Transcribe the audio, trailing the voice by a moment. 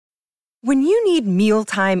When you need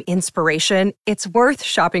mealtime inspiration, it's worth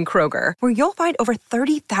shopping Kroger, where you'll find over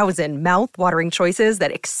 30,000 mouth-watering choices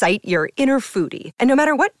that excite your inner foodie. And no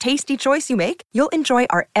matter what tasty choice you make, you'll enjoy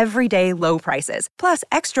our everyday low prices, plus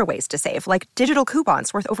extra ways to save, like digital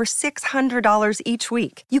coupons worth over $600 each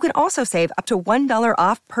week. You can also save up to $1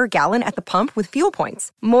 off per gallon at the pump with fuel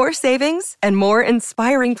points. More savings and more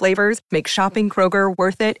inspiring flavors make shopping Kroger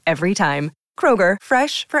worth it every time. Kroger,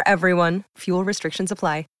 fresh for everyone. Fuel restrictions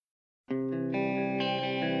apply.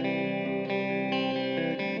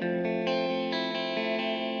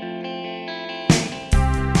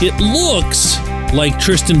 It looks like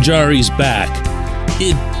Tristan Jarry's back.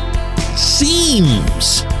 It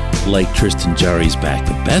seems like Tristan Jarry's back.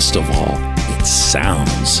 But best of all, it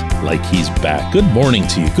sounds like he's back. Good morning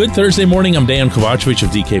to you. Good Thursday morning. I'm Dan Kovacevic of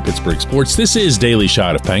DK Pittsburgh Sports. This is Daily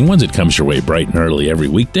Shot of Penguins. It comes your way bright and early every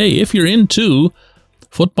weekday. If you're into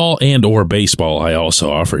football and or baseball, I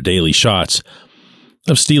also offer daily shots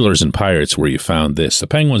of Steelers and Pirates where you found this. The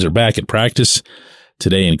Penguins are back at practice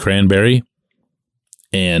today in Cranberry,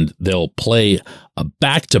 and they'll play a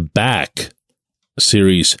back-to-back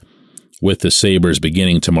series with the Sabres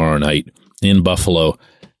beginning tomorrow night in Buffalo,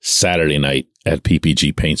 Saturday night at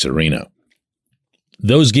PPG Paints Arena.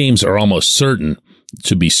 Those games are almost certain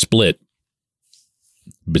to be split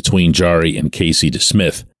between Jarry and Casey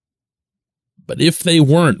DeSmith. But if they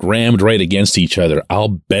weren't rammed right against each other, I'll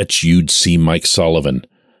bet you'd see Mike Sullivan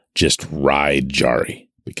just ride Jarry,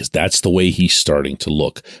 because that's the way he's starting to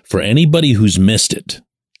look. For anybody who's missed it,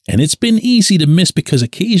 and it's been easy to miss because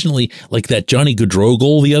occasionally, like that Johnny Gaudreau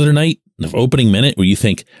goal the other night, the opening minute, where you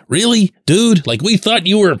think, really, dude? Like, we thought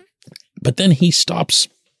you were... But then he stops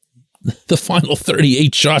the final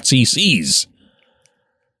 38 shots he sees.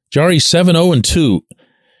 Jarry's 7-0-2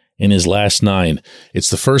 in his last 9.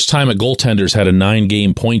 It's the first time a goaltender's had a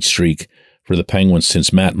 9-game point streak for the Penguins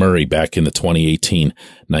since Matt Murray back in the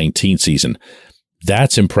 2018-19 season.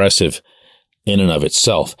 That's impressive in and of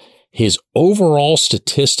itself. His overall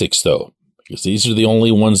statistics, though, because these are the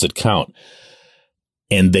only ones that count,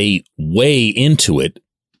 and they weigh into it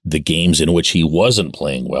the games in which he wasn't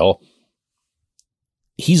playing well,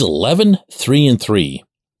 he's 11-3-3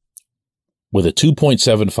 with a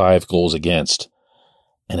 2.75 goals against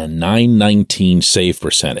and a .919 save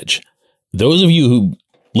percentage. Those of you who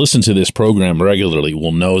listen to this program regularly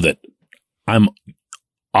will know that I'm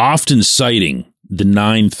often citing the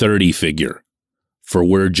 .930 figure for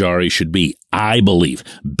where Jarry should be, I believe,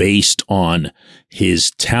 based on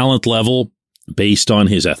his talent level, based on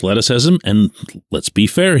his athleticism, and let's be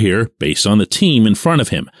fair here, based on the team in front of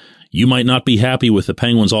him. You might not be happy with the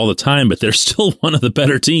Penguins all the time, but they're still one of the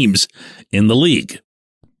better teams in the league.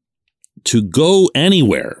 To go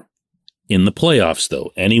anywhere in the playoffs,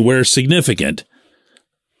 though, anywhere significant,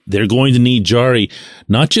 they're going to need Jarry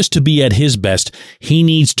not just to be at his best, he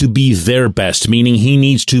needs to be their best, meaning he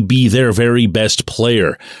needs to be their very best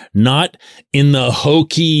player, not in the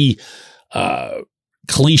hokey,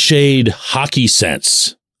 cliched hockey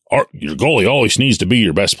sense. Your goalie always needs to be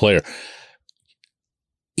your best player.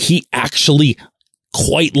 He actually,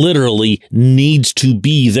 quite literally, needs to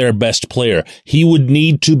be their best player. He would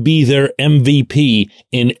need to be their MVP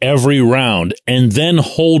in every round and then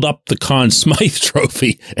hold up the Conn Smythe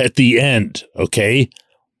trophy at the end, okay?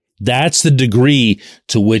 That's the degree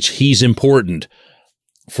to which he's important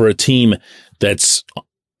for a team that's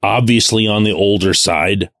obviously on the older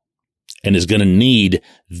side and is going to need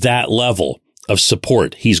that level of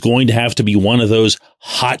support. He's going to have to be one of those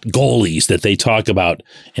hot goalies that they talk about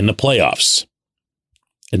in the playoffs.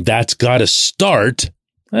 And that's got to start,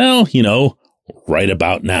 well, right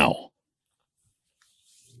about now.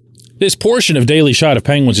 This portion of Daily Shot of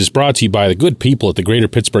Penguins is brought to you by the good people at the Greater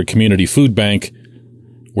Pittsburgh Community Food Bank,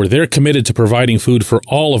 where they're committed to providing food for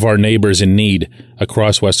all of our neighbors in need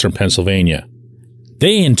across Western Pennsylvania.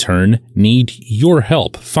 They, in turn, need your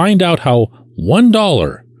help. Find out how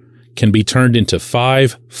 $1 can be turned into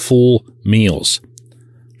 5 full meals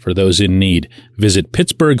for those in need. Visit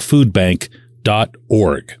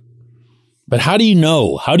pittsburghfoodbank.org. But how do you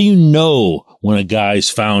know? How do you know when a guy's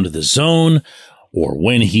found the zone or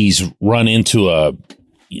when he's run into a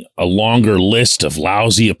longer list of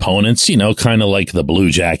lousy opponents, kind of like the Blue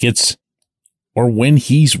Jackets, or when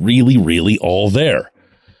he's really, really all there?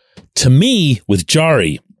 To me, with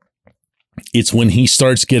Jarry, it's when he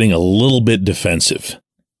starts getting a little bit defensive.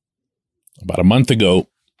 About a month ago,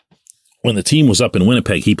 when the team was up in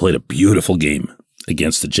Winnipeg, he played a beautiful game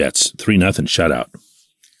against the Jets, 3-0 shutout.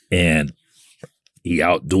 And he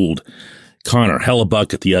outdueled Connor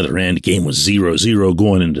Hellebuck at the other end. Game was 0-0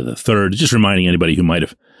 going into the third. Just reminding anybody who might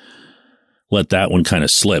have let that one kind of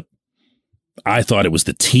slip. I thought it was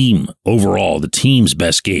the team overall, the team's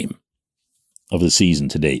best game of the season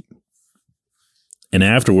to date. And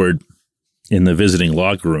afterward, in the visiting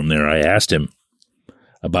locker room there, I asked him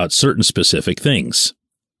about certain specific things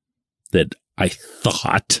that I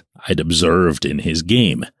thought I'd observed in his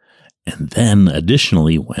game. And then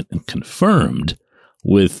additionally went and confirmed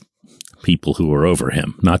with people who were over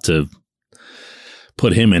him, not to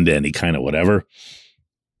put him into any kind of whatever.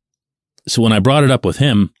 So when I brought it up with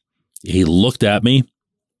him, he looked at me,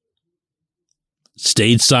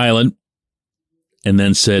 stayed silent, and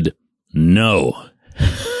then said, "No."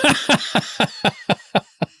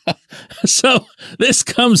 So this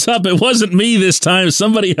comes up. It wasn't me this time.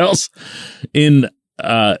 Somebody else in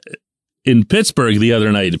Pittsburgh the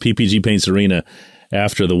other night at PPG Paints Arena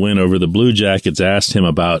after the win over the Blue Jackets asked him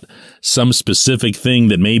about some specific thing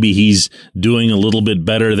that maybe he's doing a little bit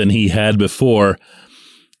better than he had before.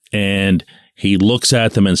 And he looks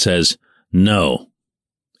at them and says, "No."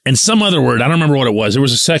 And some other word, I don't remember what it was. There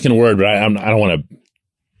was a second word, but I don't want to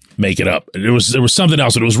make it up. There was something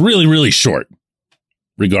else, but it was really, really short,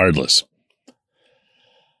 regardless.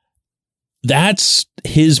 That's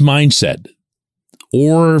his mindset,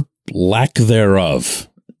 or lack thereof.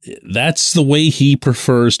 That's the way he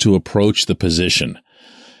prefers to approach the position.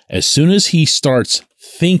 As soon as he starts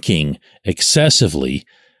thinking excessively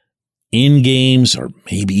in games, or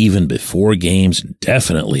maybe even before games, and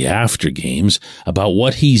definitely after games, about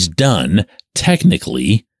what he's done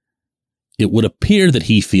technically, it would appear that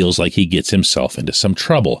he feels like he gets himself into some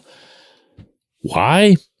trouble.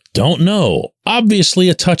 Why? Don't know. Obviously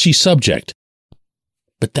a touchy subject.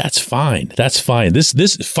 But that's fine. That's fine.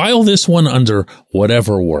 File this one under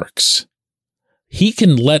whatever works. He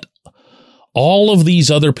can let all of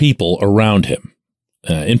these other people around him,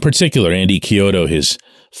 in particular Andy Chiodo, his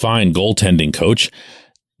fine goaltending coach,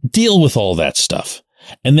 deal with all that stuff.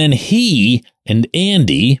 And then he and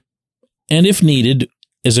Andy, and if needed,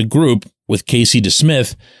 as a group with Casey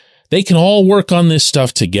DeSmith, they can all work on this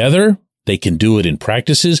stuff together. They can do it in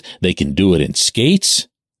practices. They can do it in skates.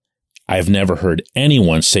 I've never heard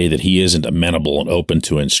anyone say that he isn't amenable and open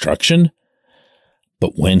to instruction.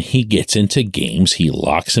 But when he gets into games, he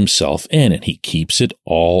locks himself in and he keeps it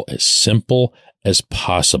all as simple as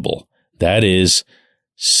possible. That is,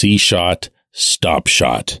 see shot, stop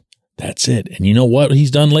shot. That's it. And you know what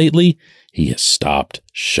he's done lately? He has stopped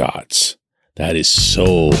shots. That is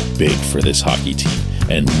so big for this hockey team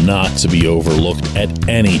and not to be overlooked at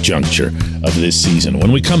any juncture of this season.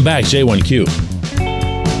 When we come back, J1Q.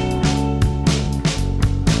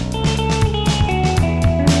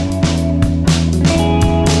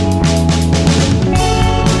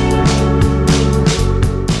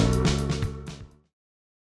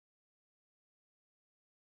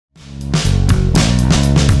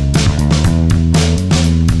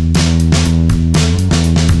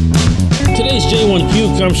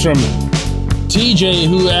 J1Q comes from TJ,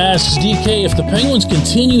 who asks, DK, if the Penguins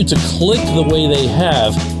continue to click the way they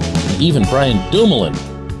have, even Brian Dumoulin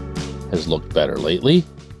has looked better lately,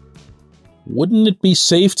 wouldn't it be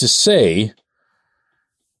safe to say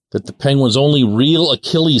that the Penguins' only real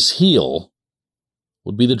Achilles heel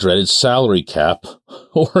would be the dreaded salary cap,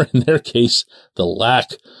 or in their case, the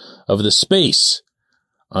lack of the space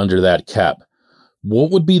under that cap? What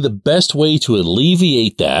would be the best way to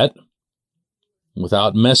alleviate that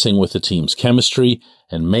without messing with the team's chemistry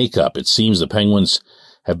and makeup? It seems the Penguins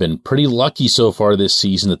have been pretty lucky so far this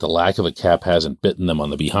season that the lack of a cap hasn't bitten them on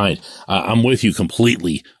the behind. I'm with you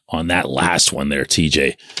completely on that last one there,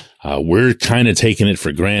 TJ. We're kind of taking it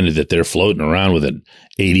for granted that they're floating around with an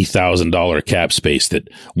 $80,000 cap space that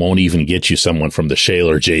won't even get you someone from the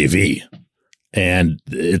Shaler JV. And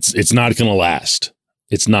it's not going to last.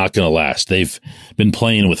 It's not going to last. They've been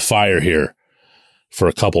playing with fire here for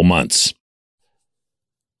a couple months.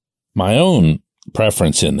 My own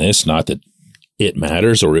preference in this, not that it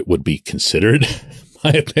matters or it would be considered,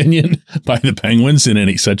 my opinion, by the Penguins in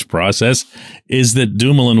any such process, is that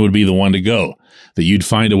Dumoulin would be the one to go, that you'd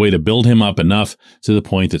find a way to build him up enough to the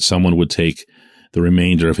point that someone would take the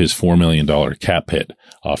remainder of his $4 million cap hit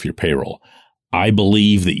off your payroll. I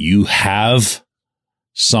believe that you have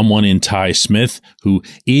someone in Ty Smith who,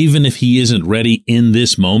 even if he isn't ready in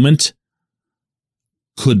this moment,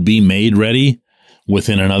 could be made ready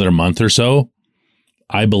within another month or so.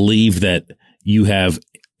 I believe that you have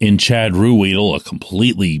in Chad Ruhwedel a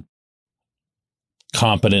completely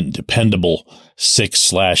competent, dependable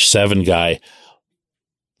 6/7 guy.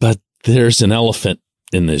 But there's an elephant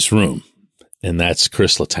in this room, and that's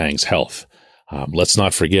Chris Letang's health. Let's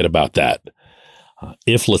not forget about that.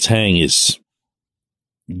 If Letang is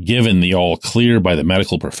given the all clear by the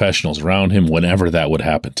medical professionals around him, whenever that would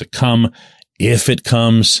happen to come, If it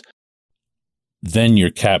comes, then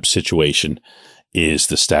your cap situation is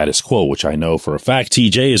the status quo, which I know for a fact,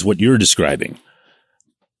 TJ, is what you're describing.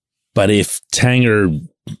 But if Tanger,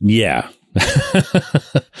 yeah,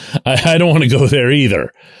 I don't want to go there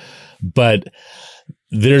either. But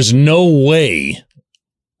there's no way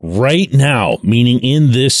right now, meaning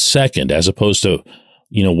in this second, as opposed to,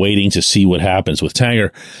 waiting to see what happens with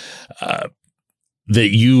Tanger, that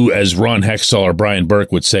you, as Ron Hextall or Brian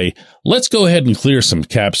Burke would say, let's go ahead and clear some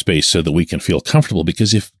cap space so that we can feel comfortable.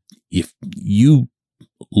 Because if you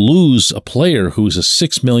lose a player who's a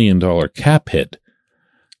 $6 million cap hit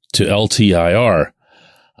to LTIR,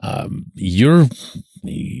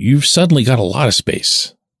 you've suddenly got a lot of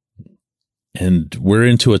space. And we're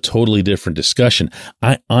into a totally different discussion.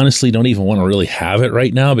 I honestly don't even want to really have it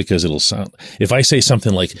right now because it'll sound, if I say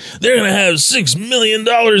something like, they're going to have $6 million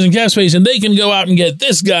in cap space and they can go out and get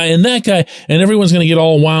this guy and that guy, and everyone's going to get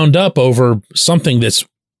all wound up over something that's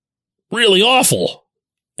really awful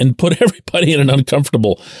and put everybody in an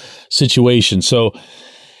uncomfortable situation. So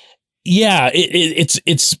yeah,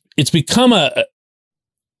 it's become a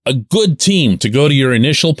good team, to go to your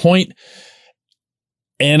initial point.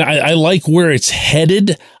 And I like where it's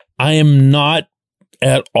headed. I am not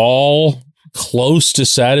at all close to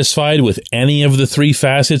satisfied with any of the three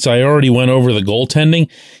facets. I already went over the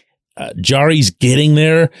goaltending. Jarry's getting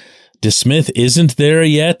there. DeSmith isn't there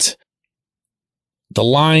yet. The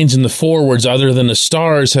lines and the forwards, other than the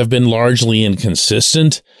Stars, have been largely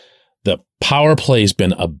inconsistent. The power play has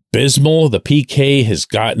been abysmal. The PK has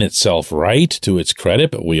gotten itself right, to its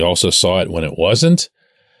credit, but we also saw it when it wasn't.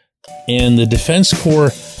 And the defense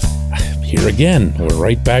core, here again, we're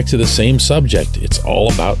right back to the same subject. It's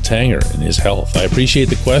all about Tanger and his health. I appreciate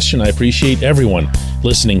the question. I appreciate everyone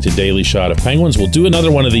listening to Daily Shot of Penguins. We'll do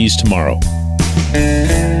another one of these tomorrow.